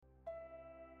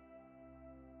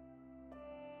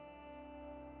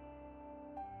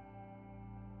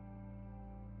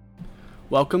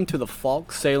Welcome to the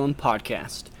Falk Salem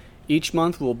Podcast. Each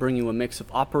month we'll bring you a mix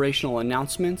of operational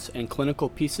announcements and clinical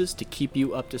pieces to keep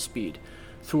you up to speed.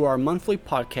 Through our monthly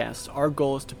podcast, our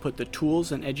goal is to put the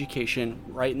tools and education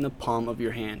right in the palm of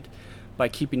your hand. By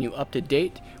keeping you up to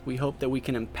date, we hope that we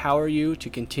can empower you to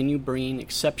continue bringing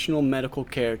exceptional medical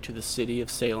care to the city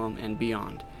of Salem and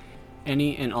beyond.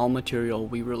 Any and all material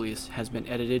we release has been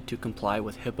edited to comply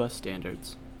with HIPAA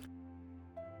standards.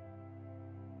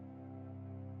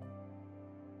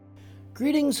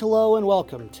 Greetings, hello, and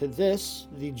welcome to this,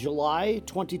 the July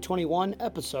 2021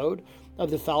 episode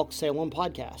of the Falk Salem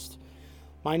Podcast.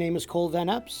 My name is Cole Van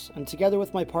Epps, and together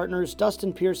with my partners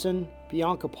Dustin Pearson,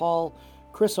 Bianca Paul,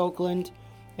 Chris Oakland,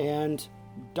 and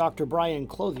Dr. Brian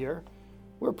Clothier,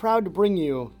 we're proud to bring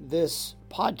you this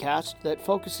podcast that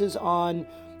focuses on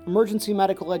emergency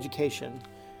medical education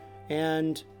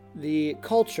and the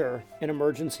culture in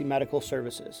emergency medical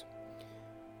services.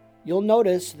 You'll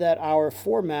notice that our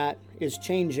format is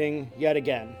changing yet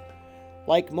again.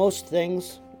 Like most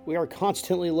things, we are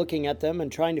constantly looking at them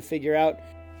and trying to figure out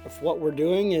if what we're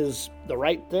doing is the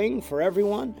right thing for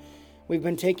everyone. We've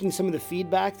been taking some of the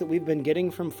feedback that we've been getting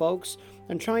from folks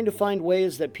and trying to find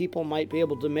ways that people might be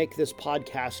able to make this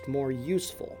podcast more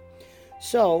useful.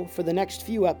 So, for the next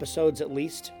few episodes at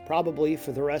least, probably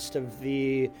for the rest of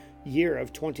the year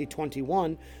of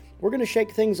 2021, we're going to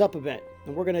shake things up a bit,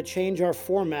 and we're going to change our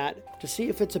format to see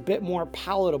if it's a bit more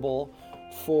palatable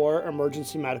for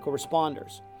emergency medical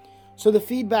responders. So the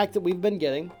feedback that we've been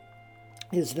getting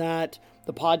is that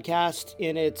the podcast,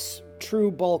 in its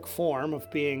true bulk form of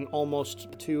being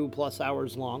almost 2+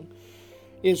 hours long,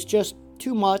 is just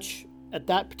too much at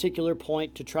that particular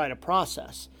point to try to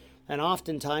process. And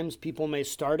oftentimes people may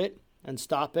start it and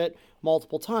stop it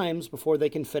multiple times before they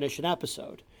can finish an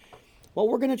episode. What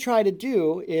we're going to try to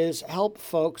do is help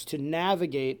folks to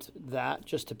navigate that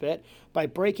just a bit by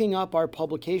breaking up our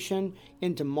publication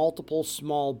into multiple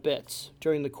small bits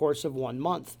during the course of 1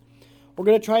 month. We're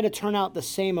going to try to turn out the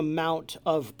same amount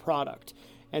of product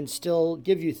and still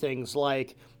give you things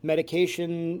like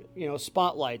medication,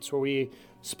 spotlights, where we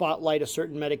spotlight a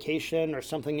certain medication or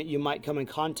something that you might come in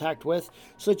contact with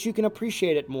so that you can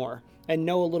appreciate it more and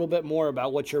know a little bit more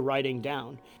about what you're writing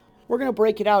down. We're going to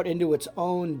break it out into its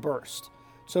own burst.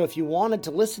 So if you wanted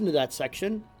to listen to that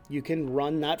section, you can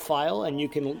run that file and you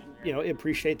can,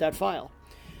 appreciate that file.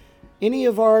 Any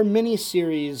of our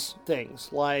mini-series things,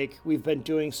 like we've been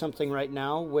doing something right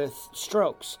now with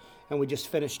strokes, and we just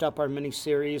finished up our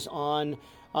mini-series on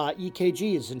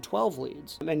EKGs and 12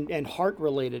 leads and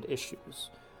heart-related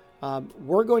issues.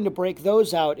 We're going to break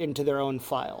those out into their own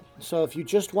file. So if you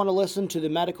just want to listen to the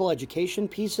medical education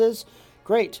pieces,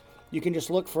 great. You can just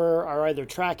look for our either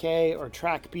Track A or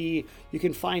Track B. You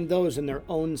can find those in their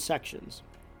own sections.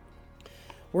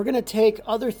 We're going to take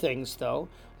other things, though,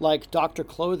 like Dr.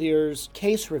 Clothier's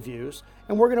case reviews,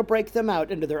 and we're going to break them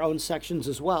out into their own sections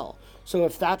as well. So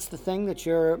if that's the thing that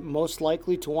you're most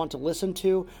likely to want to listen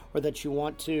to or that you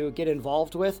want to get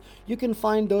involved with, you can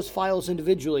find those files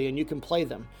individually and you can play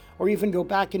them. Or even go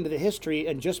back into the history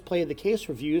and just play the case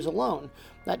reviews alone.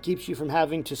 That keeps you from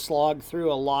having to slog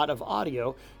through a lot of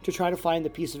audio to try to find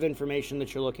the piece of information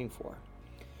that you're looking for.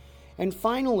 And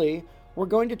finally, we're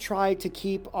going to try to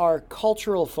keep our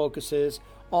cultural focuses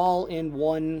all in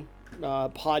one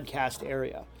podcast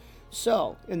area.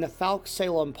 So, in the Falk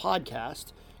Salem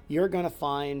podcast, you're going to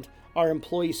find our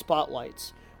employee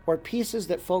spotlights, or pieces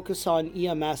that focus on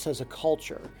EMS as a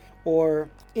culture,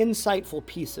 or insightful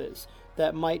pieces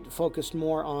that might focus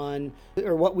more on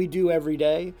or what we do every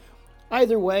day.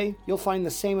 Either way, you'll find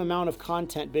the same amount of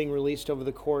content being released over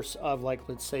the course of,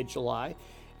 let's say, July,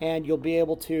 and you'll be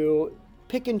able to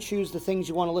pick and choose the things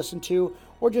you want to listen to,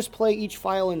 or just play each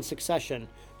file in succession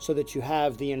so that you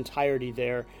have the entirety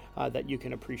there that you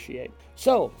can appreciate.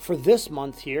 So, for this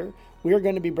month here, we are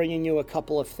going to be bringing you a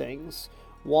couple of things.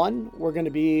 One, we're going to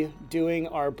be doing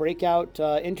our breakout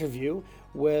interview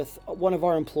with one of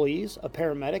our employees, a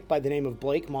paramedic by the name of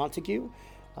Blake Montague,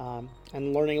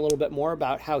 and learning a little bit more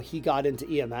about how he got into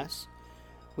EMS.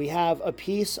 We have a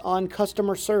piece on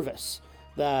customer service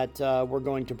that we're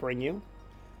going to bring you.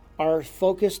 Our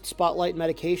focused spotlight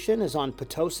medication is on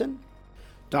Pitocin.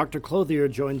 Dr. Clothier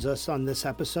joins us on this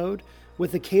episode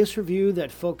with a case review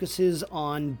that focuses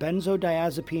on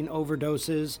benzodiazepine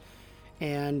overdoses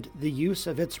and the use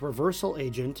of its reversal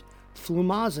agent,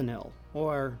 flumazenil,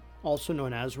 or also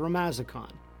known as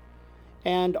Romazicon.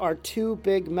 And our two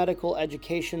big medical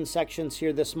education sections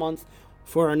here this month.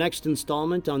 For our next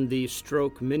installment on the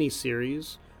stroke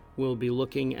mini-series, we'll be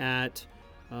looking at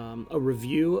a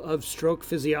review of stroke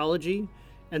physiology,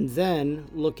 and then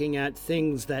looking at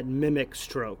things that mimic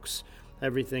strokes,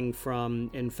 everything from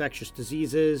infectious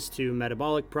diseases to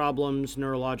metabolic problems,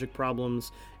 neurologic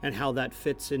problems, and how that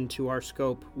fits into our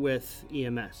scope with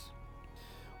EMS.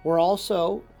 We're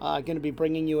also going to be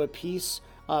bringing you a piece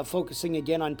focusing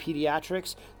again on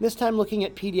pediatrics, this time looking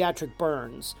at pediatric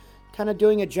burns, kind of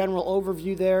doing a general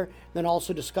overview there, then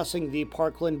also discussing the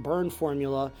Parkland burn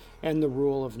formula and the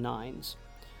rule of nines.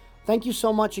 Thank you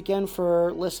so much again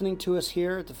for listening to us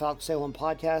here at the Falk Salem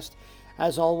Podcast.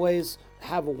 As always,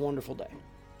 have a wonderful day.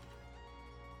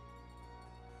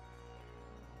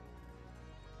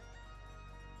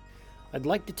 I'd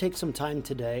like to take some time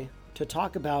today to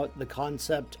talk about the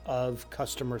concept of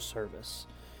customer service.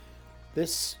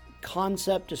 This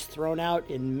concept is thrown out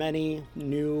in many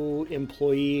new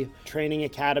employee training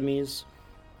academies.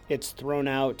 It's thrown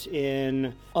out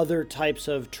in other types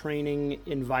of training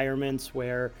environments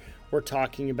where we're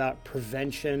talking about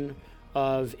prevention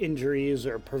of injuries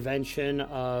or prevention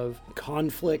of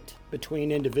conflict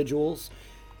between individuals.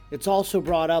 It's also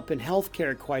brought up in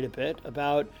healthcare quite a bit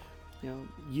about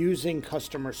using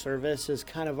customer service as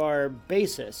kind of our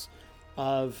basis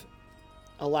of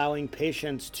allowing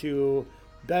patients to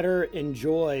better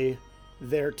enjoy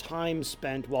their time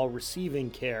spent while receiving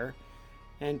care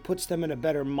and puts them in a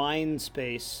better mind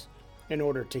space in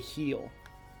order to heal.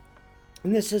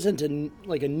 And this isn't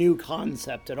a new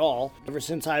concept at all. Ever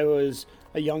since I was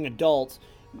a young adult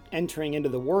entering into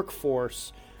the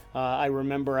workforce, I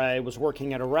remember I was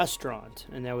working at a restaurant,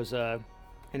 and there was an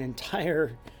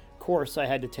entire course I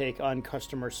had to take on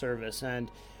customer service,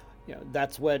 and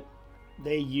that's what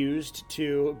they used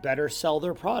to better sell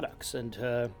their products and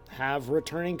to have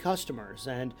returning customers.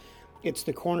 And it's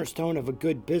the cornerstone of a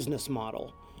good business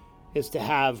model, is to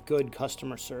have good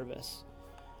customer service.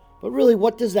 But really,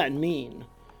 what does that mean?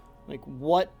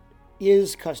 What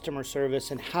is customer service,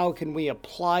 and how can we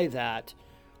apply that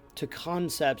to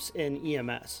concepts in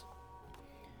EMS?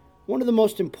 One of the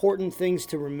most important things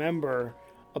to remember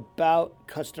about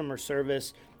customer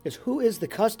service is who is the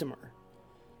customer.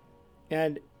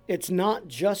 And it's not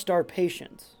just our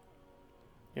patients.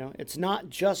 It's not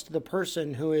just the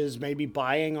person who is maybe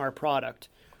buying our product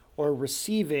or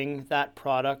receiving that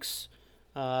product's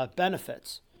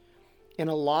benefits. In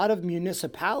a lot of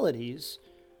municipalities,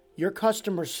 your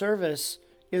customer service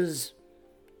is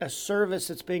a service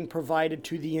that's being provided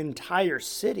to the entire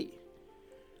city.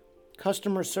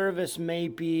 Customer service may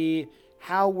be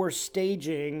how we're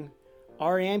staging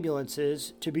our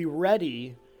ambulances to be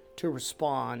ready to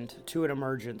respond to an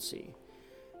emergency.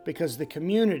 Because the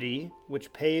community,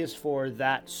 which pays for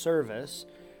that service,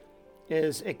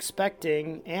 is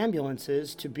expecting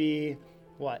ambulances to be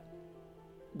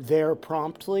there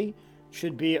promptly,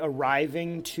 should be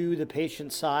arriving to the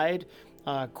patient's side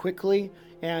quickly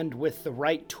and with the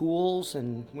right tools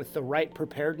and with the right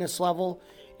preparedness level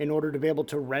in order to be able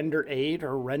to render aid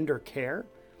or render care.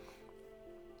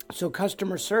 So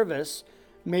customer service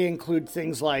may include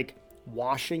things like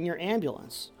washing your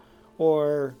ambulance,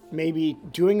 or maybe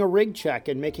doing a rig check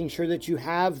and making sure that you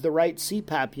have the right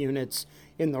CPAP units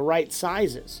in the right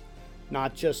sizes,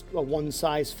 not just a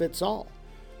one-size-fits-all.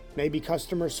 Maybe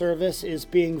customer service is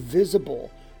being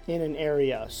visible in an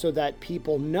area so that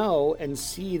people know and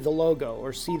see the logo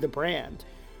or see the brand,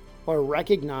 or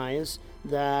recognize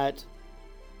that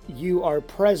you are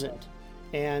present,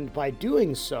 and by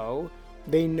doing so,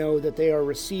 they know that they are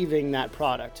receiving that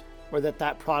product, or that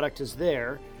that product is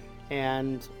there,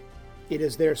 and it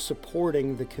is there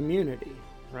supporting the community,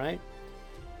 right?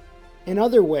 In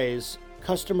other ways,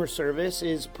 customer service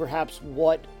is perhaps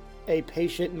what a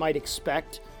patient might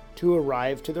expect to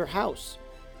arrive to their house.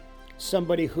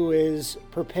 Somebody who is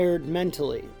prepared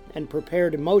mentally and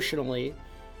prepared emotionally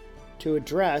to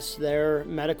address their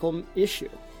medical issue.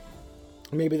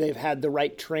 Maybe they've had the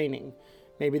right training.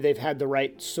 Maybe they've had the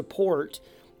right support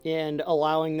in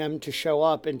allowing them to show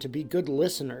up and to be good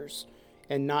listeners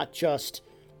and not just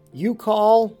you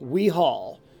call, we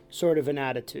haul sort of an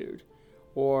attitude.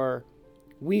 Or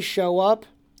we show up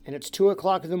and it's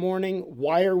 2:00 in the morning.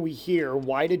 Why are we here?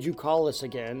 Why did you call us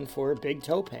again for a big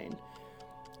toe pain?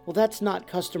 Well, that's not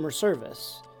customer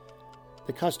service.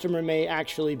 The customer may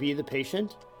actually be the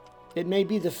patient. It may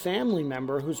be the family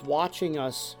member who's watching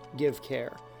us give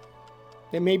care.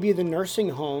 It may be the nursing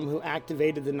home who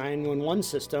activated the 911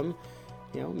 system,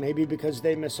 maybe because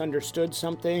they misunderstood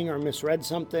something or misread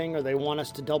something, or they want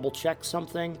us to double check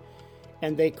something,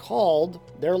 and they called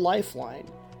their lifeline.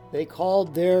 They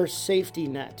called their safety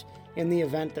net in the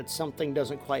event that something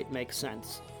doesn't quite make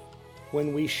sense.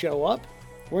 When we show up,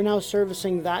 we're now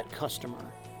servicing that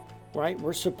customer, right?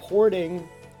 We're supporting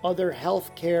other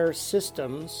healthcare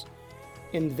systems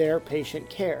in their patient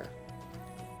care.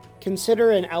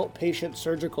 Consider an outpatient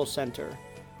surgical center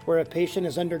where a patient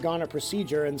has undergone a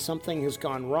procedure and something has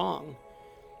gone wrong,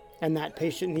 and that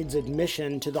patient needs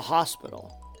admission to the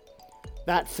hospital.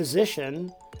 That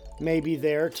physician may be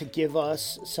there to give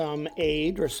us some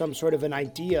aid or some sort of an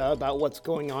idea about what's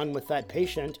going on with that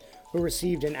patient who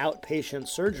received an outpatient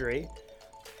surgery.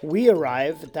 We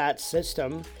arrive at that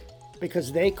system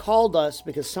because they called us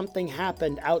because something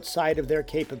happened outside of their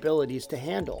capabilities to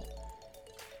handle.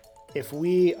 If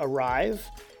we arrive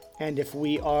and if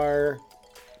we are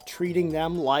treating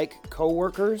them like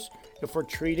coworkers, if we're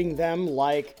treating them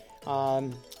like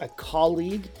a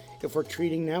colleague, if we're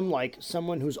treating them like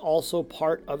someone who's also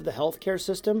part of the healthcare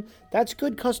system, that's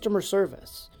good customer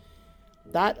service.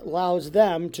 That allows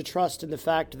them to trust in the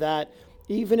fact that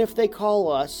even if they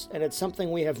call us and it's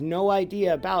something we have no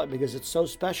idea about because it's so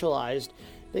specialized,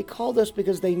 they called us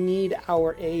because they need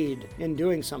our aid in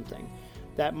doing something.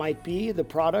 That might be the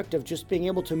product of just being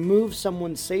able to move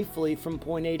someone safely from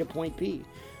point A to point B.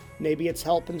 Maybe it's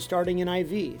help in starting an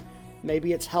IV.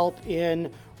 Maybe it's help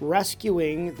in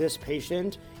rescuing this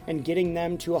patient and getting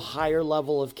them to a higher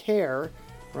level of care,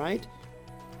 right?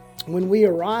 When we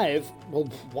arrive, well,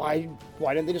 why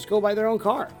didn't they just go by their own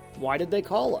car? Why did they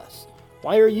call us?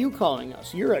 Why are you calling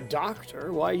us? You're a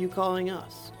doctor. Why are you calling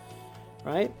us?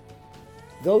 Right?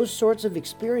 Those sorts of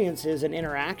experiences and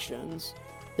interactions,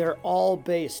 they're all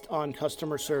based on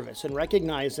customer service and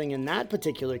recognizing in that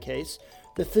particular case,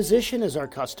 the physician is our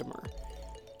customer.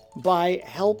 By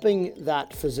helping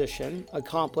that physician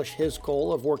accomplish his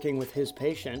goal of working with his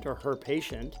patient or her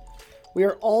patient, we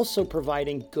are also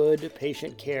providing good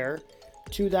patient care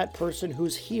to that person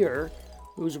who's here,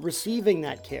 who's receiving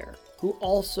that care, who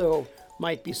also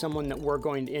might be someone that we're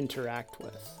going to interact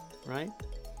with, right?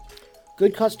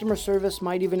 Good customer service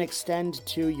might even extend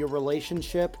to your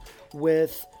relationship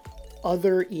with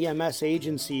other EMS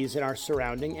agencies in our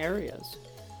surrounding areas.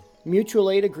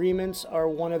 Mutual aid agreements are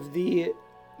one of the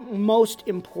most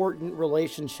important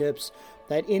relationships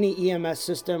that any EMS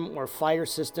system or fire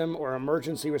system or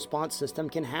emergency response system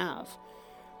can have.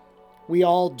 We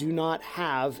all do not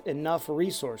have enough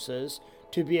resources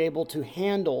to be able to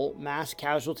handle mass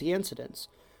casualty incidents.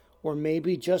 Or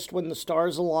maybe just when the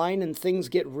stars align and things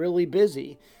get really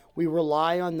busy, we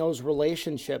rely on those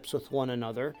relationships with one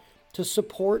another to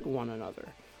support one another.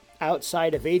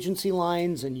 Outside of agency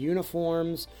lines and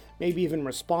uniforms, maybe even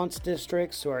response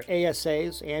districts or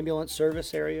ASAs, ambulance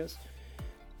service areas.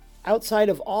 Outside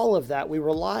of all of that, we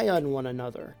rely on one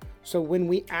another. So when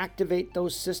we activate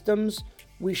those systems,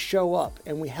 we show up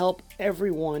and we help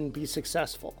everyone be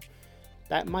successful.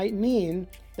 That might mean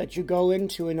that you go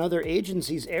into another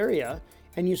agency's area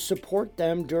and you support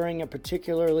them during a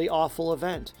particularly awful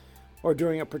event or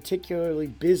during a particularly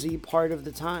busy part of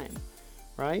the time,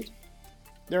 right?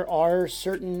 There are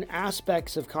certain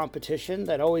aspects of competition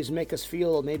that always make us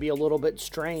feel maybe a little bit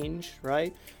strange,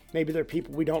 right? Maybe they're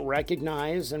people we don't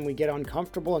recognize and we get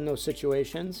uncomfortable in those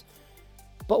situations.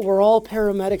 But we're all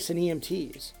paramedics and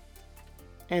EMTs.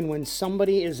 And when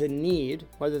somebody is in need,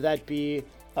 whether that be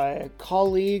a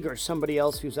colleague or somebody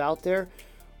else who's out there,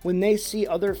 when they see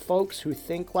other folks who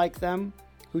think like them,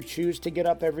 who choose to get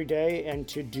up every day and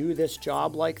to do this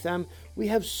job like them, we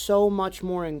have so much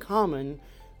more in common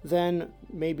than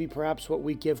maybe perhaps what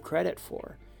we give credit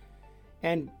for.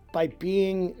 And by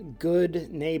being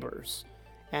good neighbors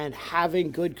and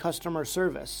having good customer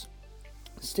service,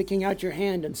 sticking out your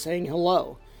hand and saying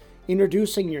hello,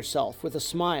 introducing yourself with a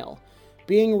smile,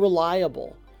 being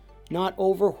reliable, not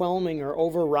overwhelming or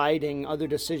overriding other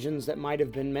decisions that might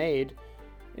have been made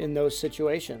in those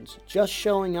situations. Just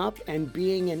showing up and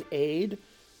being an aid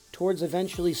towards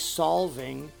eventually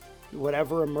solving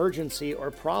whatever emergency or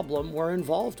problem we're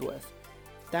involved with.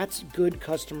 That's good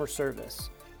customer service.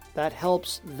 That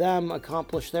helps them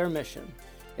accomplish their mission.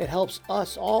 It helps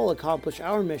us all accomplish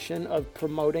our mission of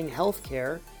promoting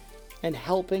healthcare and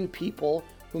helping people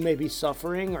who may be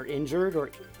suffering or injured or,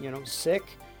 sick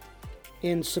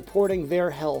in supporting their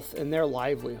health and their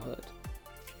livelihood.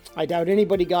 I doubt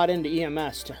anybody got into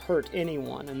EMS to hurt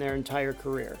anyone in their entire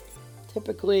career.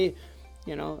 Typically,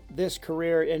 this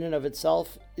career in and of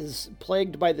itself is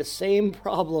plagued by the same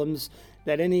problems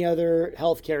that any other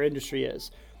healthcare industry is.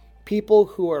 People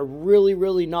who are really,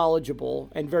 really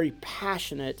knowledgeable and very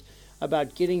passionate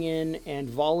about getting in and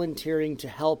volunteering to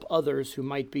help others who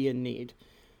might be in need.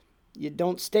 You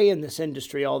don't stay in this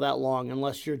industry all that long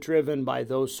unless you're driven by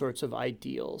those sorts of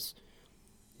ideals,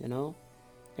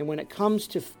 And when it comes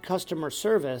to customer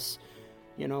service,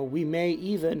 we may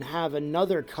even have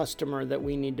another customer that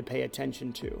we need to pay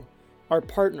attention to, our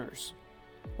partners,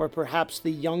 or perhaps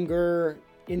the younger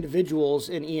individuals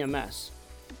in EMS.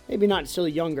 maybe not still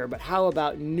younger, but how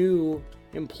about new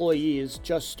employees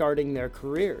just starting their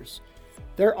careers?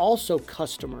 They're also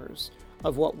customers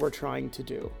of what we're trying to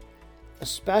do,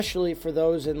 especially for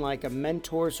those in like a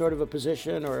mentor sort of a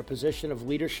position or a position of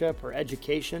leadership or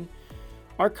education.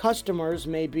 Our customers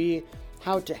may be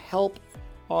how to help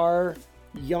our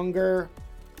younger,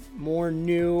 more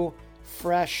new,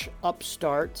 fresh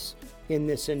upstarts in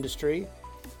this industry,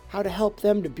 how to help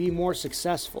them to be more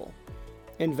successful,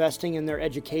 investing in their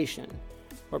education,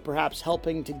 or perhaps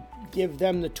helping to give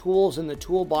them the tools in the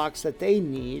toolbox that they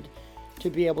need to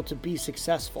be able to be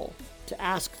successful, to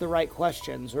ask the right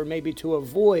questions, or maybe to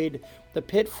avoid the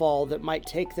pitfall that might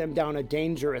take them down a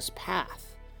dangerous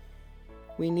path.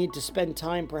 We need to spend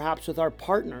time perhaps with our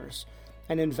partners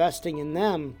and investing in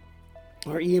them,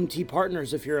 our EMT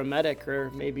partners if you're a medic, or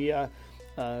maybe a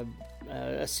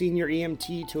senior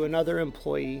EMT to another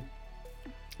employee,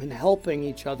 and helping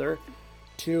each other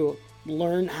to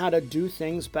learn how to do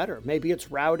things better. Maybe it's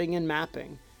routing and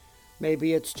mapping.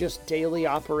 Maybe it's just daily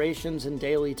operations and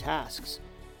daily tasks.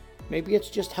 Maybe it's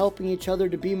just helping each other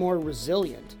to be more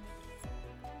resilient,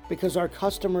 because our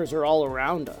customers are all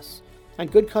around us.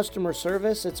 And good customer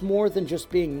service, it's more than just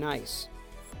being nice.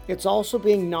 It's also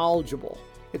being knowledgeable.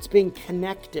 It's being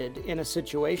connected in a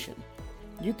situation.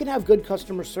 You can have good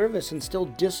customer service and still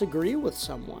disagree with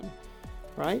someone,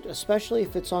 right? Especially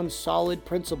if it's on solid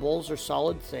principles or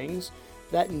solid things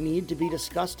that need to be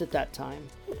discussed at that time.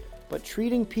 But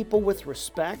treating people with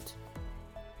respect,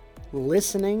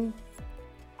 listening,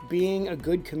 being a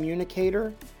good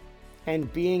communicator,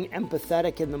 and being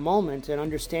empathetic in the moment and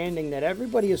understanding that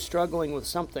everybody is struggling with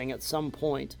something at some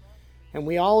point. And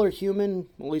we all are human,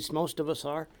 at least most of us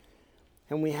are.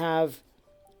 And we have,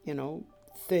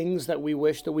 things that we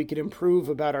wish that we could improve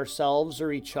about ourselves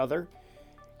or each other.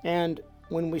 And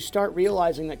when we start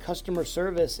realizing that customer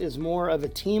service is more of a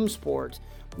team sport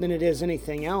than it is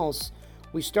anything else,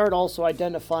 we start also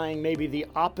identifying maybe the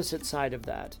opposite side of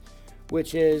that,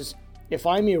 which is if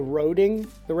I'm eroding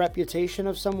the reputation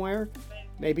of somewhere,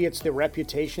 maybe it's the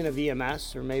reputation of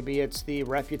EMS, or maybe it's the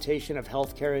reputation of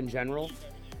healthcare in general.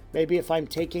 Maybe if I'm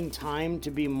taking time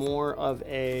to be more of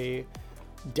a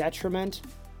detriment,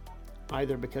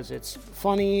 either because it's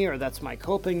funny or that's my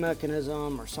coping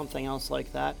mechanism or something else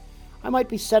like that, I might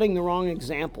be setting the wrong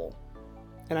example,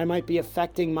 and I might be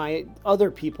affecting my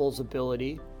other people's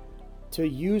ability to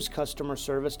use customer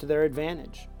service to their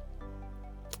advantage.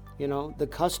 The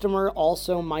customer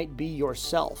also might be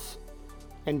yourself,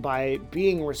 and by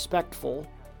being respectful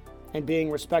and being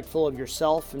respectful of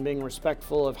yourself and being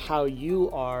respectful of how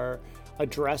you are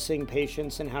addressing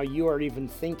patients and how you are even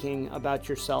thinking about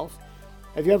yourself.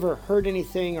 Have you ever heard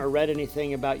anything or read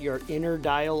anything about your inner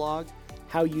dialogue,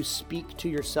 how you speak to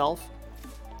yourself?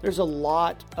 There's a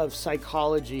lot of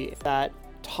psychology that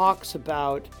talks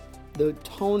about the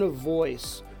tone of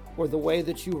voice or the way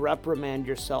that you reprimand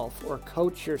yourself or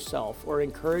coach yourself or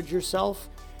encourage yourself.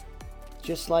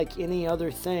 Just like any other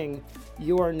thing,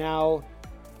 you are now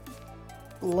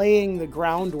laying the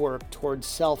groundwork towards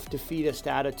self-defeatist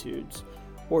attitudes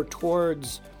or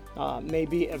towards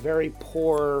maybe a very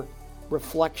poor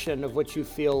reflection of what you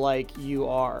feel like you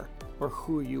are or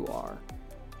who you are.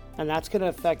 And that's going to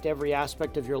affect every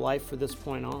aspect of your life from this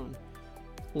point on.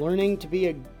 Learning to be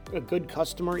a good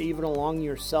customer even along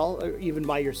yourself, or even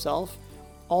by yourself,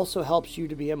 also helps you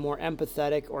to be a more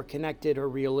empathetic or connected or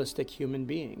realistic human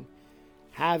being.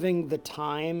 Having the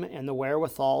time and the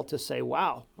wherewithal to say,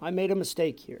 wow, I made a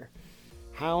mistake here.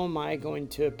 How am I going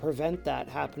to prevent that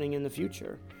happening in the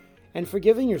future? And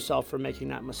forgiving yourself for making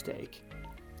that mistake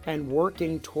and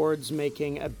working towards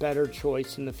making a better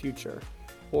choice in the future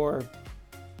or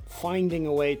finding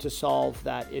a way to solve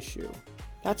that issue.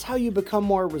 That's how you become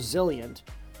more resilient.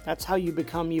 That's how you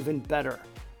become even better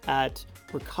at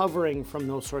recovering from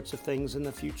those sorts of things in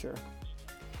the future.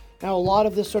 Now, a lot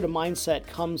of this sort of mindset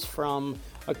comes from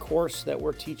a course that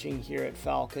we're teaching here at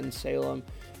Falcon Salem.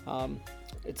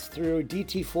 It's through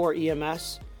DT4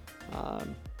 EMS.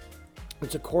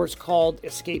 It's a course called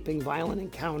Escaping Violent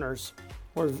Encounters,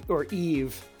 or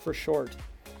EVE for short.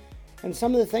 And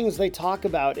some of the things they talk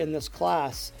about in this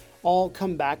class all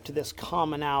come back to this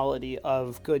commonality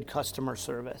of good customer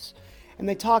service. And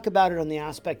they talk about it on the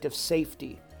aspect of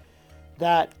safety,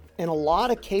 that in a lot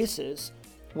of cases,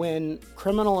 when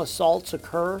criminal assaults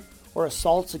occur or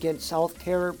assaults against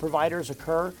healthcare providers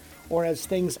occur, or as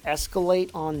things escalate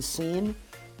on scene,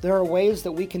 there are ways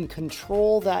that we can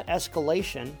control that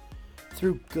escalation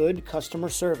through good customer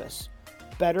service,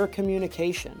 better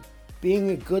communication,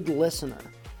 being a good listener,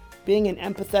 being an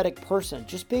empathetic person,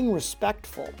 just being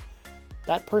respectful.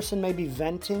 That person may be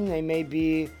venting, they may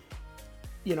be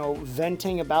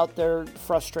venting about their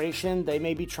frustration. They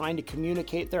may be trying to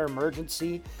communicate their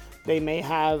emergency. They may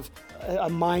have a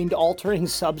mind-altering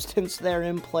substance there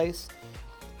in place.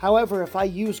 However, if I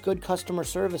use good customer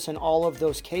service in all of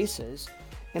those cases,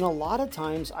 and a lot of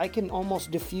times I can almost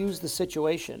diffuse the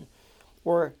situation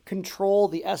or control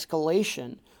the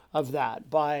escalation of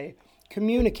that by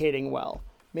communicating well,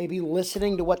 maybe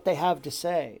listening to what they have to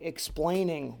say,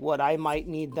 explaining what I might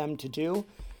need them to do,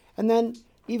 and then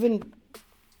even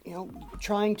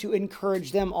trying to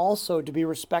encourage them also to be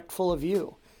respectful of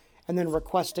you, and then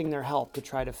requesting their help to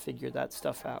try to figure that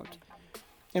stuff out.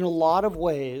 In a lot of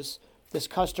ways, this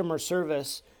customer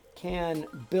service can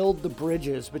build the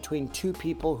bridges between two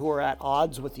people who are at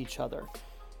odds with each other,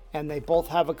 and they both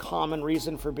have a common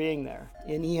reason for being there.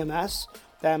 In EMS,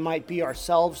 that might be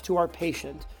ourselves to our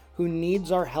patient who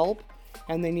needs our help,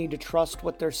 and they need to trust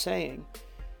what they're saying.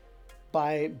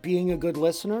 By being a good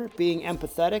listener, being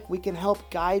empathetic, we can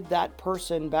help guide that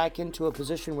person back into a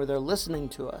position where they're listening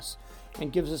to us,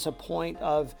 and gives us a point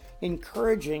of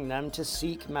encouraging them to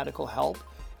seek medical help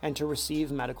and to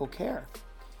receive medical care.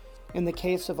 In the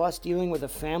case of us dealing with a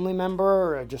family member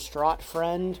or a distraught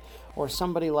friend or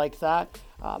somebody like that,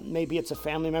 maybe it's a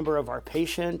family member of our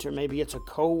patient or maybe it's a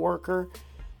co-worker,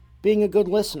 being a good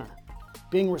listener,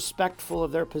 being respectful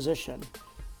of their position,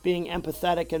 being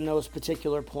empathetic in those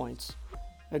particular points,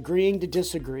 agreeing to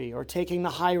disagree or taking the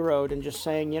high road and just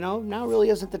saying, now really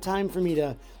isn't the time for me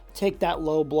to take that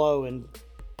low blow and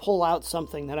pull out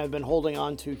something that I've been holding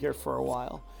on to here for a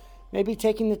while. Maybe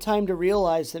taking the time to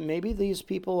realize that maybe these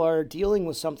people are dealing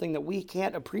with something that we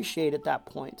can't appreciate at that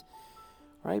point,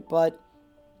 right? But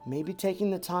maybe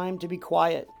taking the time to be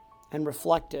quiet and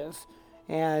reflective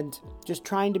and just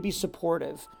trying to be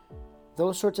supportive.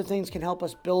 Those sorts of things can help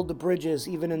us build the bridges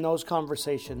even in those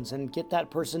conversations and get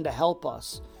that person to help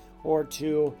us or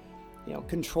to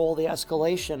control the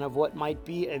escalation of what might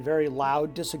be a very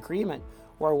loud disagreement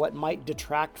or what might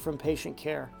detract from patient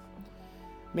care.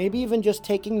 Maybe even just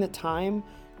taking the time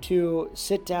to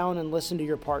sit down and listen to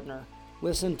your partner,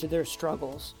 listen to their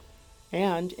struggles,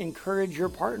 and encourage your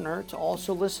partner to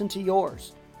also listen to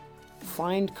yours.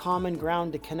 Find common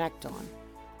ground to connect on.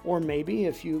 Or maybe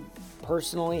if you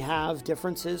personally have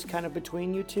differences kind of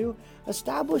between you two,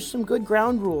 establish some good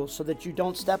ground rules so that you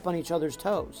don't step on each other's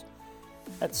toes.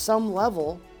 At some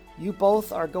level, you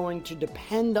both are going to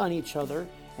depend on each other,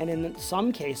 and in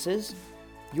some cases,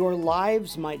 your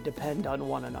lives might depend on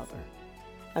one another.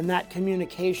 And that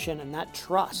communication and that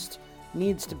trust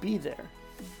needs to be there.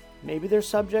 Maybe there's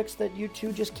subjects that you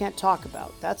two just can't talk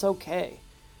about. That's okay.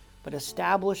 But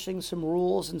establishing some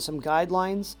rules and some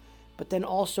guidelines, but then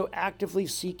also actively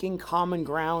seeking common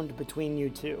ground between you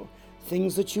two.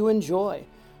 Things that you enjoy.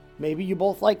 Maybe you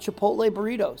both like Chipotle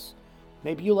burritos.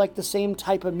 Maybe you like the same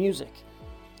type of music.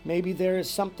 Maybe there is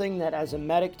something that as a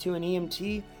medic to an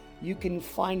EMT, you can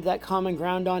find that common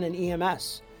ground on in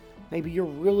EMS. Maybe you're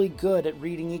really good at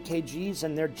reading EKGs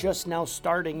and they're just now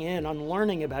starting in on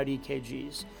learning about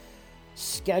EKGs.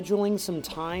 Scheduling some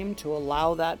time to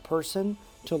allow that person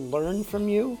to learn from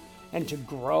you and to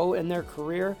grow in their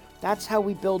career, that's how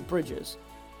we build bridges.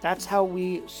 That's how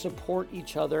we support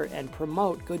each other and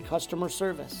promote good customer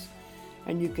service.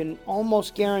 And you can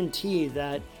almost guarantee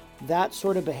that that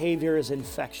sort of behavior is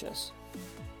infectious.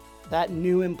 That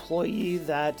new employee,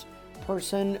 that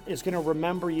person is going to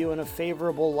remember you in a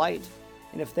favorable light.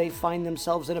 And if they find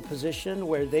themselves in a position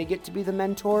where they get to be the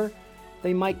mentor,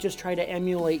 they might just try to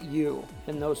emulate you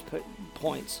in those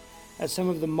points as some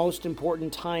of the most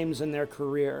important times in their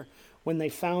career when they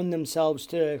found themselves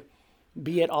to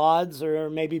be at odds or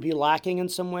maybe be lacking in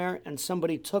somewhere, and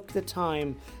somebody took the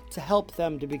time to help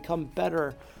them to become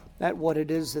better at what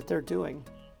it is that they're doing.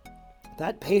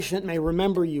 That patient may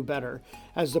remember you better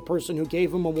as the person who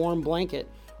gave them a warm blanket,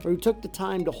 or who took the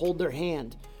time to hold their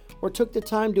hand, or took the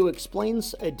time to explain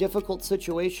a difficult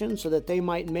situation so that they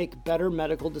might make better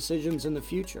medical decisions in the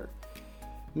future.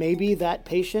 Maybe that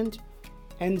patient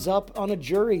ends up on a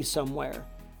jury somewhere,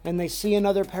 and they see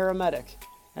another paramedic,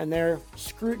 and they're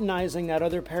scrutinizing that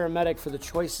other paramedic for the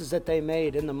choices that they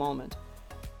made in the moment.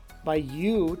 By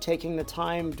you taking the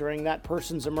time during that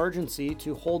person's emergency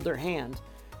to hold their hand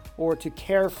or to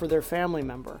care for their family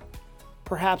member,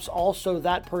 perhaps also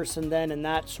that person then in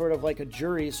that sort of like a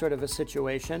jury sort of a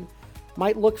situation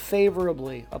might look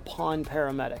favorably upon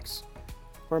paramedics,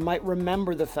 or might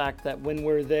remember the fact that when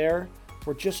we're there,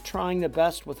 we're just trying the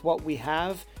best with what we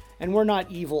have, and we're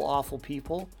not evil, awful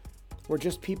people. We're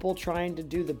just people trying to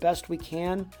do the best we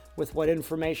can with what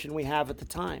information we have at the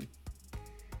time.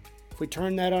 If we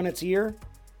turn that on its ear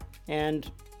and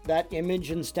that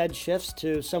image instead shifts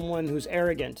to someone who's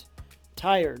arrogant,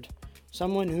 tired,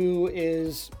 someone who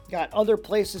is got other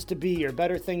places to be or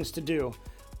better things to do.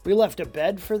 We left a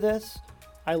bed for this.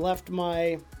 I left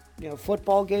my,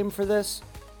 football game for this.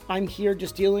 I'm here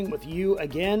just dealing with you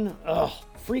again. Ugh,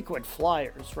 frequent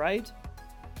flyers, right?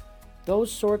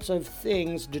 Those sorts of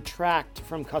things detract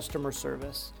from customer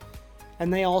service.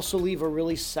 And they also leave a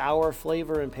really sour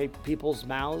flavor in people's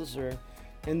mouths or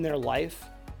in their life.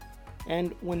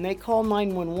 And when they call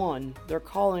 911, they're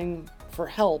calling for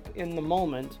help in the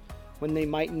moment when they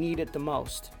might need it the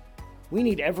most. We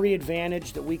need every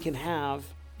advantage that we can have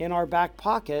in our back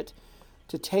pocket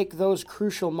to take those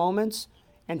crucial moments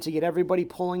and to get everybody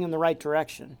pulling in the right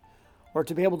direction, or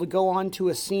to be able to go onto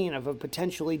a scene of a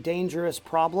potentially dangerous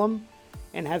problem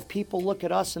and have people look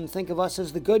at us and think of us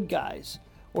as the good guys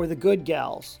or the good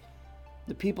gals,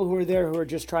 the people who are there who are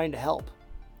just trying to help.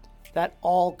 That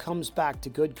all comes back to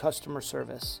good customer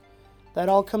service. That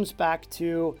all comes back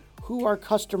to who our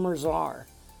customers are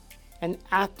and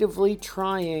actively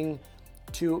trying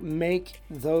to make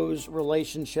those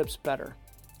relationships better.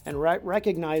 And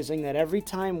recognizing that every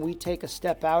time we take a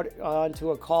step out onto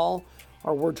a call,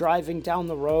 or we're driving down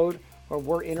the road, or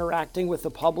we're interacting with the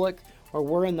public, or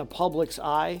we're in the public's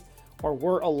eye, or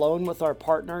we're alone with our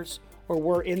partners, or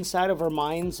we're inside of our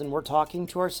minds and we're talking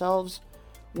to ourselves,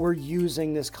 we're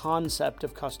using this concept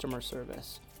of customer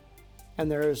service.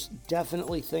 And there's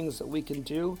definitely things that we can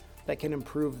do that can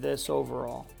improve this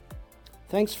overall.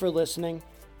 Thanks for listening,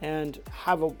 and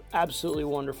have an absolutely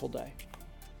wonderful day.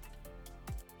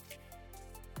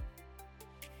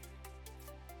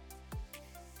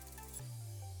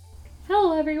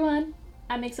 Hello everyone!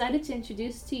 I'm excited to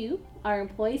introduce to you our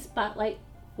Employee Spotlight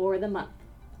for the month.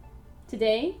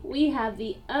 Today we have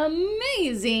the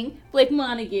amazing Blake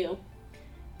Montague.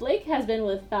 Blake has been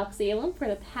with Falck Salem for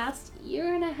the past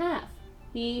year and a half.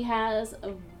 He has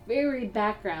a varied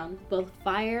background, both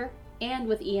fire and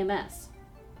with EMS.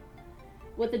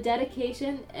 With the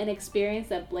dedication and experience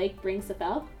that Blake brings to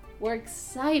Falck, we're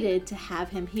excited to have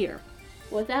him here.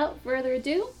 Without further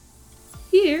ado,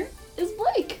 here is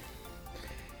Blake.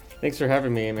 Thanks for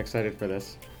having me. I'm excited for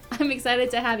this. I'm excited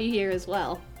to have you here as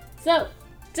well. So,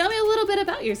 tell me a little bit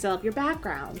about yourself, your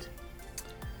background.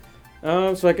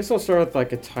 So I guess I'll start with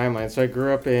like a timeline. So I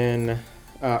grew up in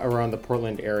around the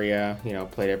Portland area.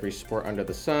 Played every sport under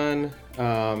the sun.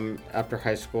 After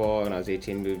high school, when I was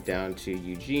 18, moved down to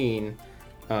Eugene,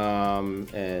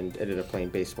 and ended up playing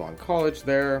baseball in college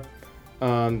there.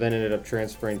 Then ended up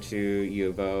transferring to U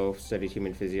of O, studied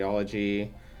human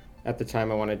physiology. At the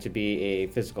time, I wanted to be a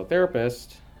physical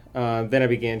therapist. Then I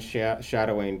began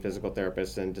shadowing physical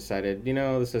therapists and decided,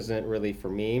 this isn't really for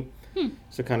me.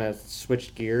 So kind of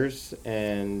switched gears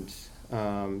and,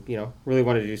 really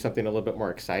wanted to do something a little bit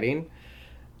more exciting.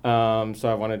 So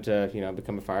I wanted to,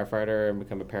 become a firefighter and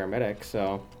become a paramedic.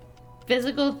 So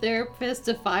physical therapist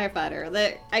to firefighter.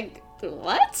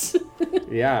 What?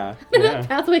 Yeah. How did that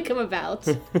pathway come about?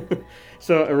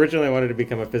 So originally I wanted to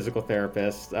become a physical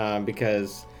therapist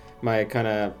because my kind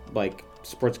of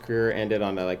sports career ended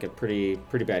on a pretty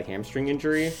bad hamstring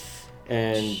injury,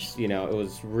 and it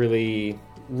was really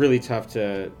tough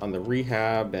on the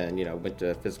rehab, and went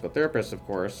to physical therapist, of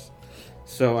course.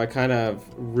 So I kind of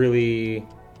really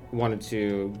wanted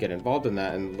to get involved in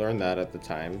that and learn that at the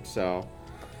time. So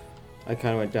I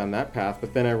kind of went down that path,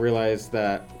 but then I realized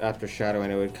that after shadowing,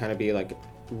 it would kind of be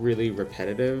really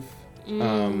repetitive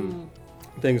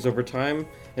things over time.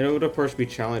 And it would, of course, be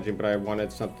challenging, but I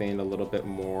wanted something a little bit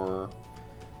more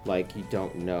you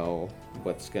don't know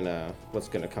what's gonna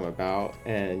come about,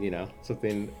 and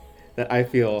something that I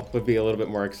feel would be a little bit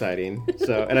more exciting.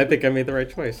 So, and I think I made the right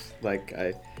choice.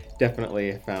 I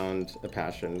definitely found a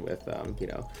passion with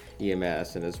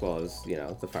EMS, and as well as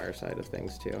the fire side of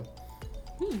things too.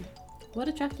 What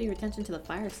attracted your attention to the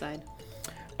fire side?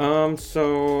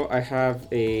 So I have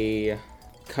a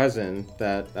cousin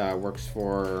that works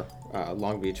for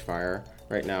Long Beach Fire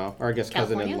right now, or I guess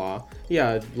California? cousin-in-law.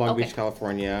 Yeah, Long Beach,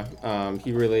 California.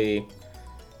 He really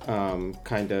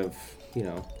kind of,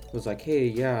 was like, hey,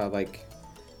 yeah,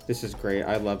 this is great.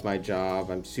 I love my job.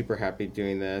 I'm super happy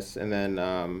doing this. And then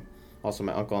also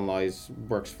my uncle-in-law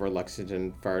works for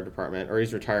Lexington Fire Department, or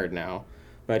he's retired now.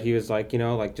 But he was like,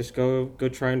 just go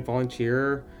try and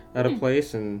volunteer at a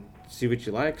place and see what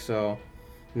you like. So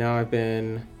now I've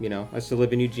been, I still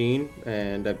live in Eugene,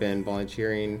 and I've been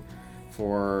volunteering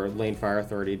for Lane Fire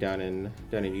Authority down in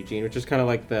Eugene, which is kind of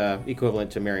like the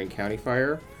equivalent to Marion County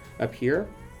Fire up here.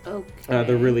 Okay.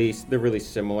 They're really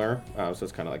similar. So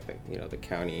it's kind of like the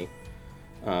county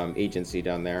agency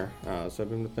down there. So I've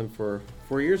been with them for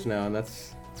 4 years now, and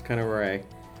that's kind of where I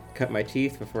cut my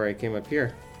teeth before I came up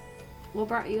here. What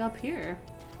brought you up here?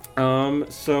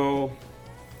 So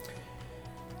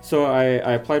So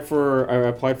I applied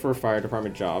for fire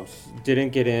department jobs. Didn't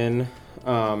get in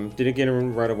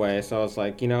right away. So I was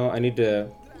like, I need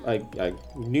to,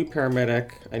 new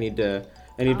paramedic. I need to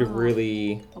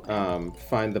really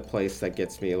find the place that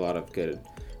gets me a lot of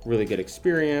really good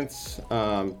experience.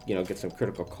 Get some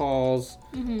critical calls,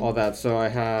 all that. So I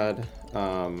had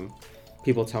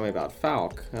people tell me about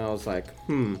Falck, and I was like,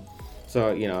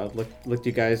 So I looked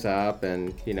you guys up,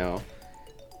 and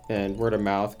and word of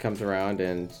mouth comes around,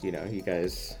 and you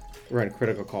guys run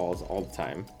critical calls all the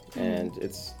time, and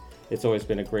it's always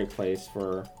been a great place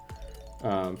for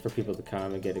people to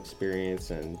come and get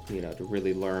experience, and to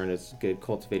really learn. It's a good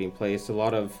cultivating place. A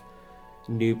lot of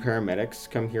new paramedics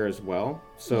come here as well,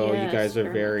 so you guys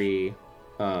are very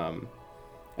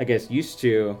I guess used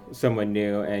to someone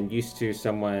new and used to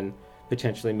someone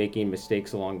potentially making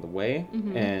mistakes along the way,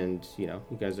 and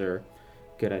you guys are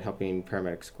good at helping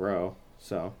paramedics grow.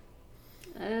 So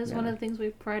that is one of the things we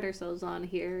pride ourselves on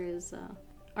here is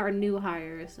our new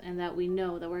hires, and that we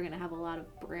know that we're going to have a lot of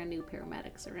brand new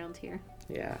paramedics around here.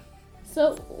 Yeah.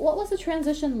 So what was the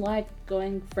transition like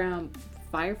going from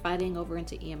firefighting over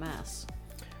into EMS?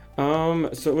 So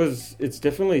it's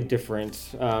definitely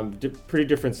different. Pretty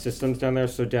different systems down there.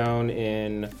 So down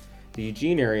in the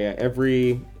Eugene area,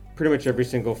 pretty much every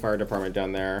single fire department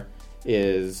down there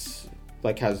is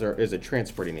a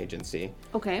transporting agency.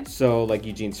 Okay. So like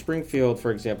Eugene Springfield, for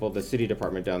example, the city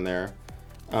department down there,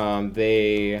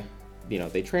 they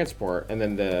transport, and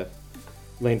then the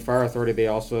Lane Fire Authority, they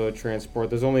also transport.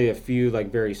 There's only a few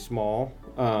very small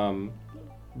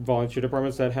volunteer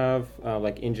departments that have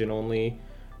engine only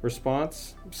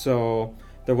response. So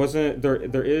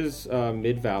there is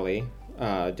Mid Valley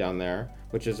down there,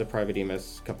 which is a private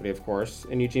EMS company, of course,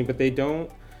 in Eugene, but they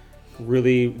don't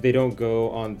go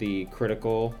on the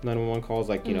critical 911 calls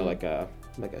like a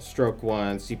stroke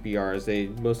one, CPRs. They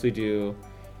mostly do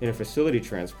interfacility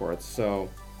transports. So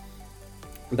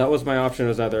that was my option. It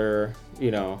was either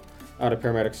out of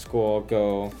paramedic school,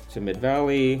 go to Mid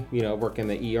Valley, work in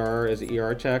the ER as an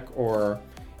ER tech, or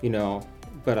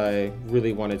but I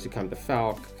really wanted to come to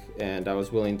Falck, and I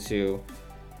was willing to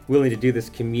do this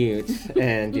commute.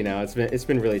 And it's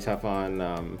been really tough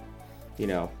on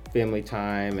family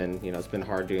time, and it's been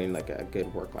hard doing a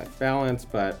good work-life balance,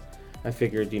 but I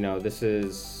figured this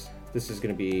is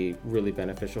going to be really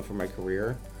beneficial for my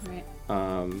career, right,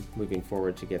 moving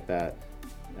forward, to get that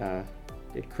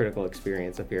critical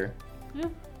experience up here. Yeah,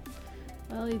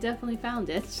 well, you definitely found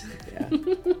it. Yeah.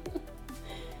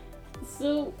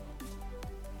 So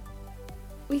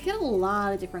we get a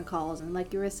lot of different calls, and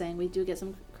like you were saying, we do get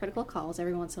some critical calls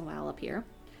every once in a while up here.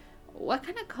 What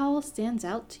kind of call stands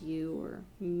out to you or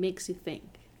makes you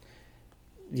think?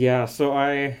 Yeah, so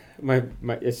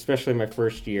especially my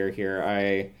first year here,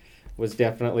 I was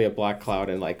definitely a black cloud,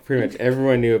 and pretty much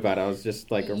everyone knew about it. I was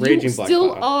just a raging black cloud. You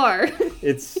still are.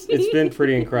 It's been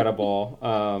pretty incredible.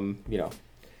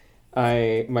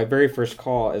 My very first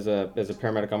call as a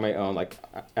paramedic on my own,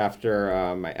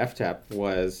 after my FTAP,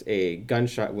 was a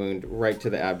gunshot wound right to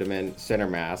the abdomen, center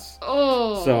mass.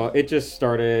 Oh. So it just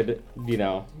started,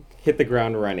 hit the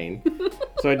ground running.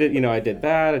 So I did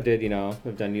that.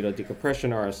 I've done needle decompression,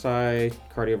 RSI,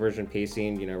 cardioversion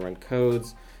pacing, run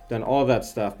codes, done all that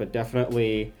stuff. But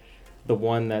definitely the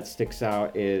one that sticks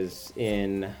out is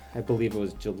in, I believe it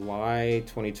was July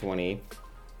 2020.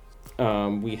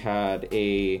 We had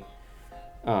an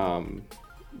OB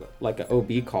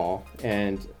call,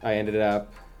 and I ended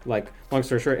up, long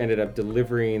story short, ended up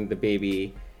delivering the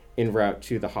baby en route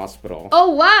to the hospital.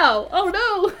 Oh, wow. Oh,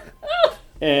 no.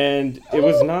 And it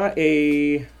was not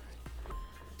a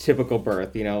typical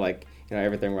birth,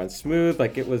 everything runs smooth.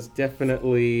 It was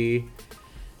definitely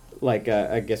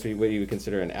I guess what you would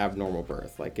consider an abnormal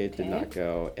birth. It did not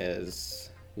go as,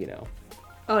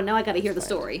 Oh, now I got to hear the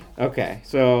story. Okay.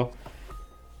 So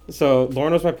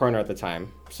Lauren was my partner at the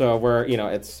time. So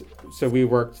we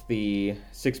worked the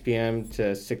 6 p.m.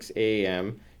 to 6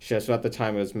 a.m. shift. So at the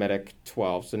time it was medic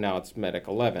 12. So now it's medic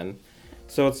 11.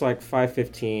 So it's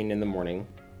 5:15 in the morning,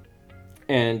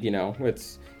 and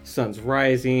it's sun's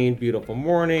rising, beautiful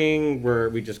morning.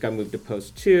 We just got moved to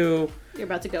post 2. You're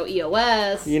about to go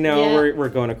EOS. We're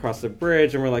going across the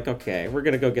bridge, and we're okay, we're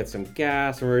gonna go get some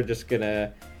gas, and we're just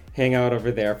gonna hang out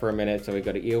over there for a minute till we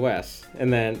go to EOS.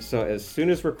 And then so as soon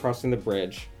as we're crossing the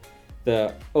bridge,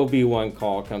 the OB1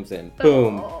 call comes in.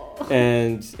 Boom. Oh.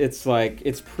 And it's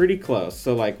it's pretty close.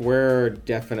 So we're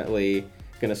definitely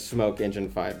gonna smoke engine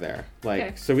 5 there.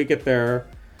 Okay. So we get there,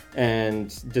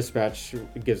 and dispatch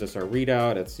gives us our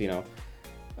readout. It's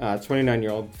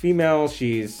 29-year-old female.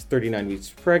 She's 39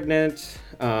 weeks pregnant.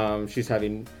 She's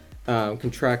having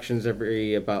contractions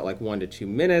every about like 1 to 2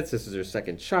 minutes. This is her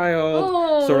second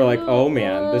child. So we're like, oh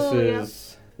man,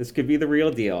 this could be the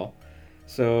real deal.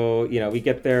 So, we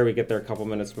get there a couple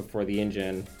minutes before the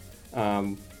engine.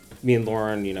 Me and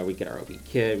Lauren, we get our OB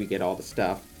kit, we get all the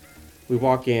stuff. We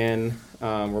walk in,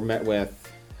 we're met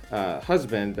with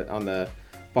husband on the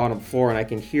bottom floor, and I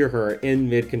can hear her in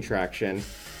mid-contraction.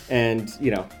 And,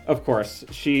 of course,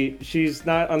 she's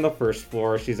not on the first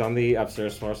floor, she's on the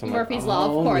upstairs floor. So I'm Murphy's like, Law,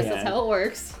 of course, man. that's how it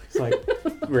works. It's like,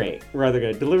 great, we're either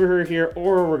going to deliver her here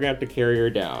or we're going to have to carry her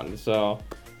down. So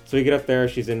we get up there,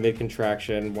 she's in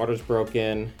mid-contraction, water's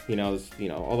broken, all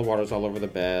the water's all over the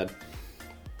bed.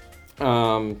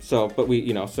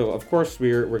 So of course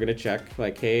we're going to check,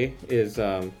 like, hey, is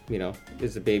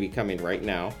the baby coming right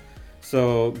now?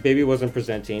 So baby wasn't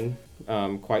presenting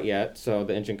quite yet, so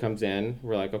the engine comes in,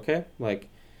 we're like, okay,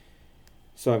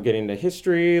 so I'm getting the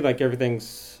history, like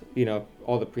everything's,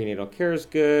 all the prenatal care is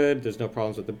good, there's no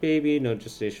problems with the baby, no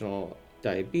gestational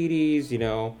diabetes,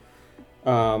 so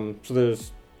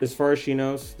there's, as far as she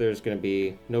knows, there's going to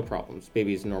be no problems.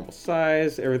 Baby's normal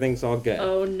size, everything's all good.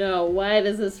 Oh no, why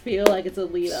does this feel like it's a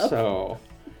lead up? So,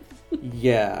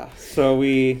 yeah. So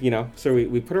we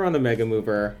put her on the Mega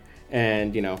Mover,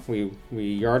 and, we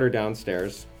yard her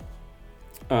downstairs,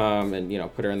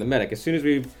 and, put her in the Medic. As soon as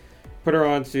we put her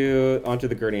onto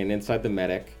the gurney and inside the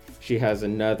Medic, she has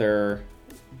another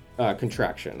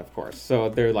contraction, of course. So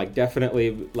they're, like,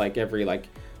 definitely, like, every, like,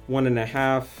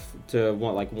 1.5 to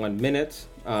 1 minute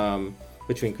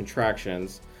between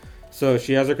contractions. So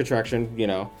she has her contraction,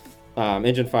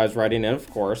 engine 5's riding in, of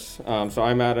course. So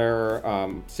I'm at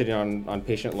her, sitting on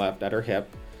patient left at her hip.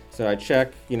 So I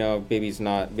check, baby's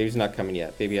not coming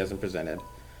yet. Baby hasn't presented.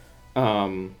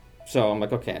 So I'm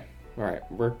like, okay, all right,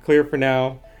 we're clear for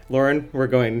now. Lauren, we're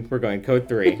going code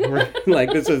 3. We're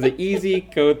like, this is the easy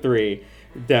code 3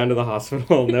 down to the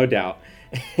hospital, no doubt.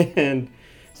 And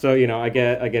so, I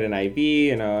get an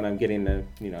IV, and I'm getting the,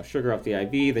 sugar off the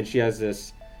IV. Then she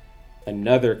has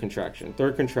another contraction,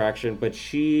 third contraction, but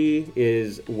she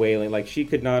is wailing. Like, she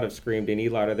could not have screamed any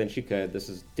louder than she could. This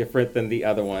is different than the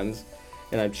other ones.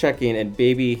 And I'm checking, and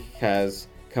baby has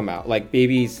come out. Like,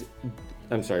 baby's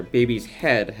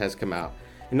head has come out.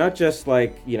 And not just,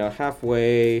 like,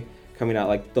 halfway coming out,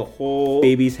 like, the whole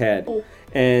baby's head. Oh.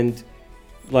 And,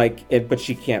 like, but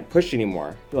she can't push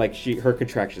anymore. Like, her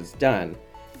contraction's done.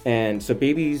 And so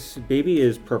baby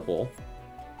is purple,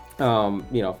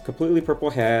 completely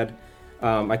purple head.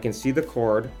 I can see the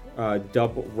cord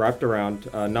double wrapped around,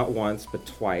 not once but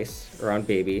twice around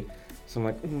baby. So I'm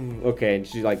like, okay. And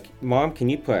she's like, Mom, can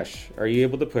you push? Are you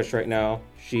able to push right now?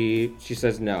 She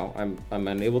says no. I'm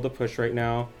unable to push right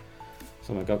now.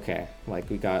 So I'm like, okay. Like,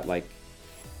 we got like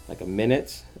a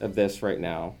minute of this right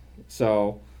now.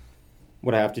 So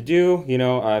what I have to do,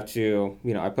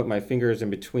 I put my fingers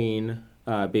in between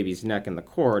baby's neck and the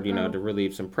cord, to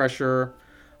relieve some pressure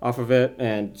off of it.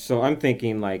 And so I'm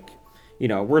thinking, like,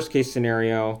 worst case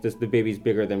scenario, the baby's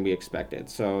bigger than we expected.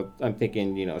 So I'm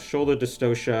thinking, shoulder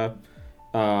dystocia,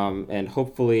 and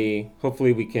hopefully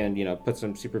we can, put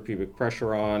some suprapubic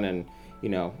pressure on and,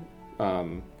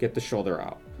 get the shoulder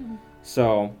out. Mm-hmm.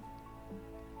 So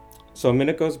a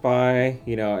minute goes by,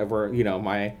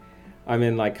 I'm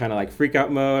in like kind of like freak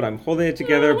out mode. I'm holding it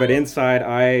together, but inside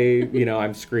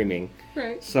I'm screaming.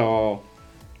 Right. So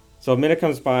a minute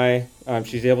comes by.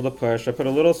 She's able to push. I put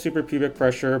a little suprapubic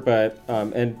pressure, but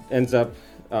ends up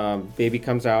baby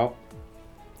comes out.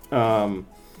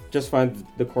 Just fine.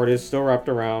 The cord is still wrapped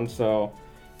around, so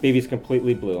baby's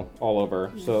completely blue all over.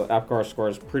 Mm-hmm. So APGAR score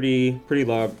is pretty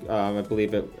low. I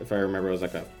believe it, if I remember, it was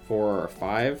like a 4 or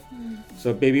 5. Mm-hmm.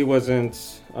 So baby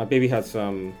wasn't. Baby had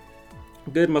some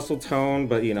good muscle tone,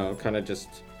 but kind of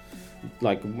just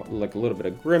like a little bit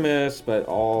of grimace, but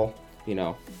all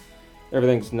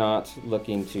everything's not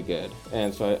looking too good.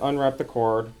 And so I unwrap the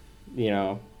cord.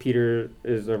 Peter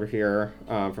is over here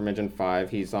from engine 5.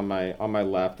 He's on my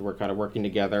left. We're kind of working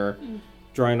together,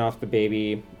 drying off the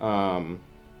baby,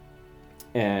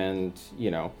 and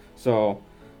so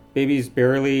baby's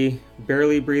barely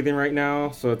breathing right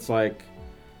now. So it's like,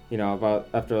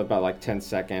 after about like 10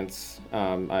 seconds,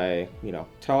 I,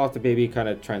 towel off the baby, kind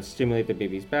of try and stimulate the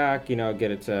baby's back,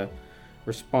 get it to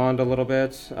respond a little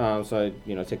bit. So I,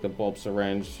 take the bulb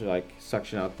syringe, like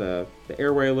suction out the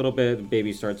airway a little bit. The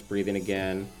baby starts breathing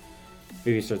again.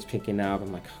 Baby starts pinking out.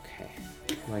 I'm like,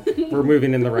 okay, we're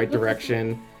moving in the right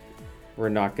direction. We're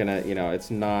not gonna,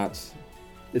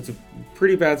 it's a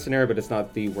pretty bad scenario, but it's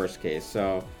not the worst case.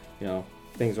 So,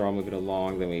 things are all moving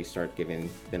along. Then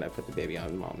I put the baby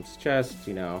on mom's chest,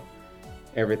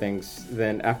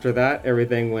 then after that,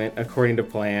 everything went according to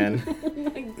plan. Oh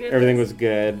my goodness. Everything was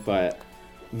good, but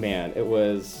man, it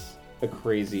was a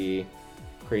crazy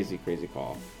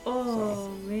call. Oh,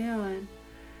 man.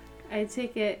 I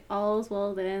take it all is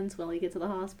well that ends when we get to the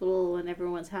hospital and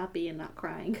everyone's happy and not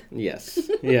crying. Yes.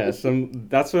 Yes.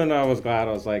 That's when I was glad.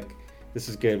 I was like, this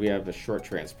is good. We have a short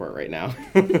transport right now.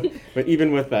 But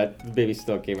even with that, the baby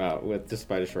still came out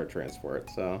despite a short transport.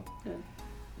 So, Good.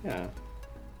 yeah.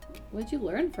 What'd you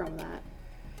learn from that?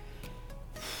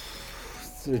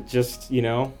 So just, you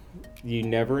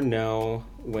never know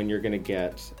when you're going to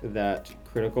get that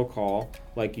critical call.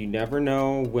 Like, you never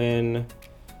know when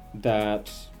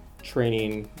that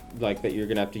training, like, that you're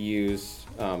going to have to use,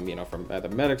 from either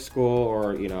medic school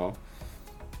or,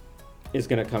 is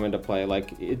going to come into play.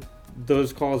 Like,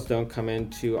 those calls don't come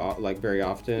into, very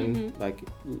often,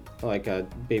 like a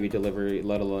baby delivery,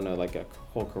 let alone a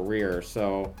whole career.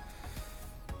 So,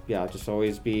 yeah, just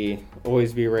always be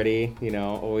ready,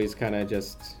 always kind of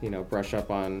just, brush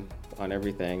up on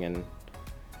everything, and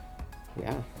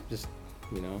yeah, just,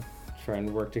 try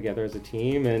and work together as a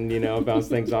team and, bounce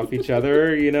things off each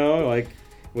other, like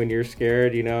when you're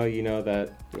scared,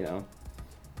 that.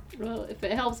 Well, if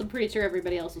it helps, I'm pretty sure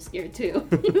everybody else was scared too.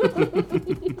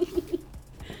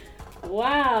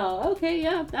 Wow. Okay,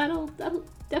 yeah, that'll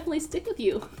definitely stick with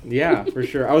you. Yeah, for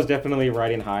sure. I was definitely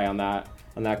riding high on that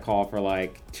call for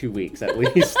like 2 weeks at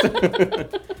least.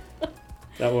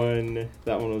 That one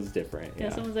was different. Yeah,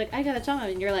 someone's like, I got a child,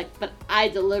 and you're like, but I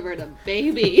delivered a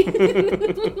baby.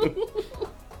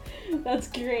 That's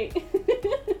great.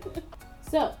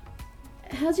 So,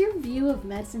 has your view of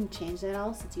medicine changed at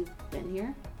all since you've been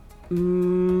here?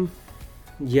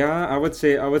 Yeah, I would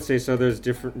say so. There's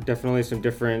definitely some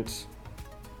different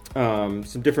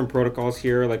protocols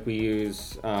here. Like we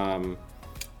use,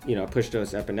 push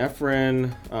dose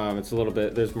epinephrine. It's a little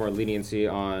bit. There's more leniency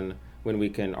on when we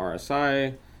can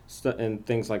RSI and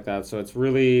things like that. So it's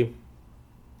really,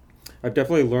 I've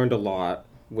definitely learned a lot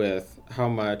with how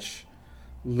much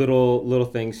little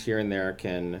things here and there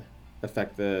can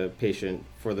affect the patient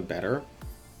for the better.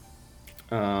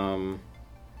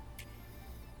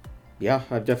 Yeah,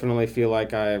 I definitely feel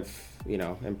like I've,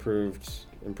 improved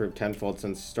tenfold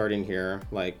since starting here,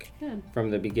 like Good.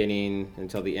 From the beginning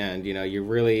until the end.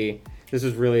 This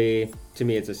is really, to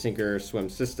me, it's a sink or swim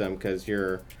system, because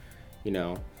you're,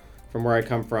 from where I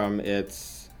come from,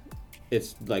 it's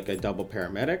like a double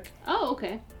paramedic. Oh,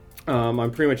 okay. On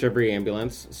pretty much every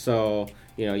ambulance. So,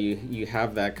 you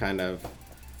have that kind of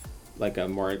like a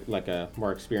more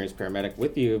experienced paramedic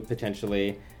with you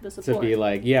potentially to be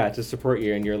like, to support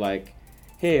you, and you're like,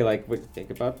 hey, like, what do you think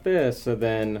about this? So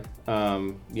then,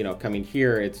 coming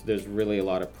here, there's really a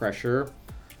lot of pressure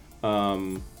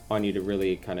on you to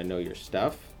really kind of know your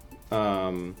stuff.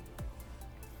 I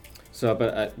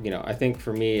think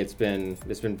for me, it's been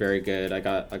very good. I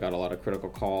got a lot of critical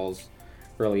calls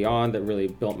early on that really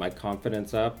built my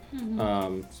confidence up.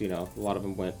 Mm-hmm. So, a lot of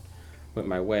them went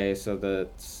my way. So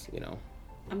that's,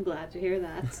 I'm glad to hear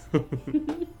that.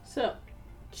 So,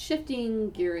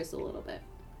 shifting gears a little bit.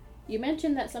 You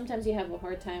mentioned that sometimes you have a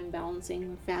hard time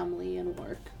balancing family and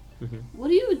work. Mm-hmm. What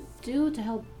do you do to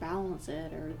help balance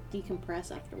it or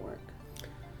decompress after work?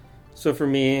 So for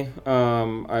me,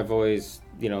 I've always,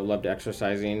 loved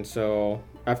exercising. So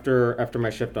after my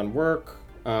shift on work,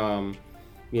 I'm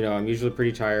usually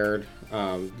pretty tired.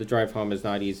 The drive home is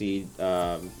not easy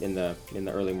in the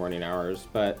early morning hours.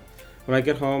 But when I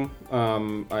get home,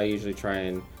 I usually try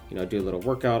and do a little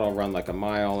workout. I'll run like a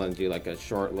mile and do like a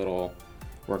short little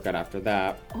workout after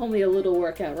that. Only a little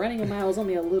workout. Running a mile is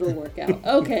only a little workout.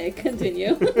 Okay,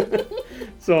 continue.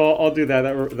 So I'll do that.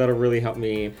 That'll really help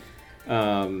me,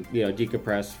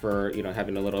 decompress for,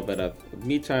 having a little bit of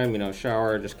me time,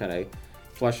 shower, just kind of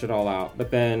flush it all out. But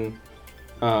then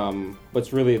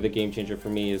what's really the game changer for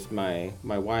me is my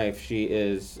wife.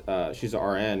 She's an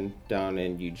RN down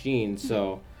in Eugene.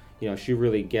 So, she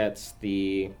really gets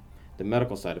the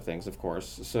medical side of things, of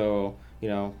course. So,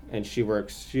 and she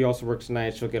also works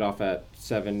nights. She'll get off at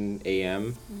 7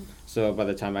 a.m. So by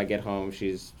the time I get home,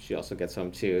 she also gets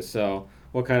home too. So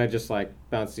we'll kind of just like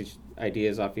bounce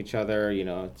ideas off each other,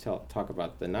 talk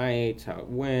about the night, how it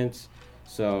went.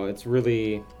 So it's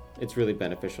really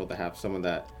beneficial to have someone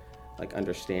that like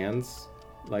understands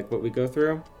like what we go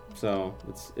through. So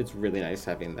it's really nice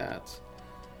having that,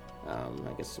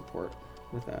 support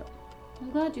with that. I'm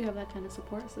glad you have that kind of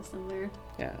support system there.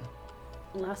 Yeah.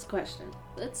 Last question.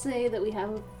 Let's say that we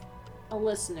have a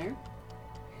listener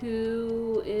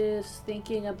who is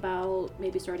thinking about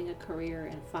maybe starting a career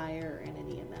in fire and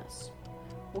in EMS.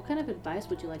 What kind of advice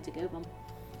would you like to give them?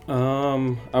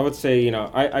 I would say,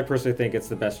 I personally think it's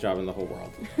the best job in the whole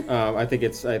world. I think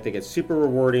it's super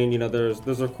rewarding.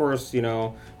 There's of course,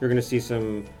 you're going to see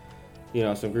some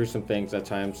some gruesome things at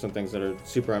times, some things that are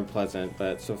super unpleasant.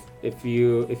 But so if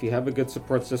you have a good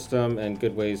support system and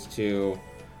good ways to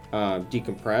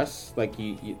decompress, like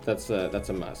that's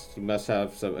a must. You must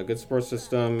have a good support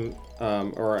system,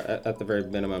 or at the very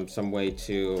minimum, some way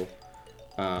to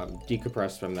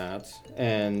decompress from that.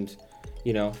 And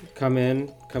come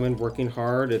in working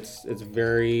hard. It's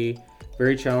very,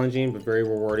 very challenging, but very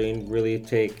rewarding. Really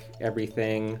take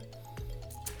everything.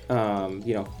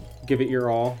 Give it your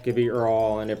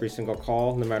all on every single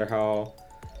call, no matter how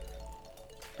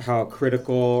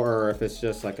critical, or if it's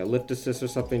just like a lift assist or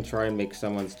something. Try and make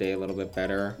someone's day a little bit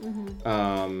better.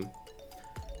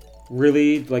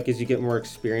 Really, like, as you get more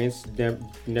experience,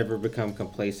 never become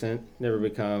complacent, never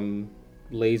become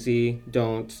lazy.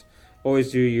 Don't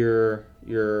always do your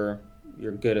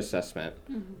good assessment.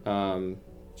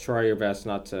 Try your best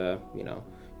not to,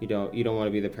 you don't want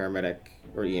to be the paramedic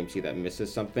or EMT that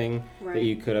misses something that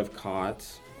you could have caught.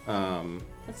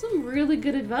 That's some really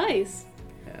good advice.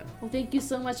 Yeah. Well, thank you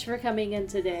so much for coming in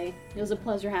today. It was a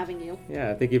pleasure having you.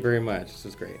 Yeah, thank you very much. This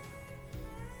was great.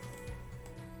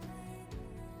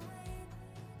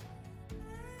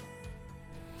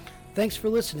 Thanks for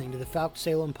listening to the Falck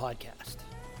Salem podcast.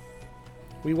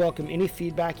 We welcome any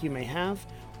feedback you may have,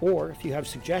 or if you have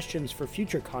suggestions for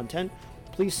future content,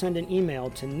 please send an email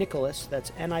to Nicholas,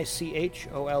 that's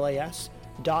Nicholas,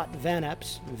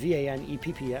 .vanepps,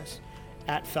 VANEPPS,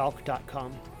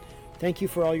 @falck.com. Thank you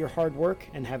for all your hard work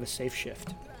and have a safe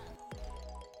shift.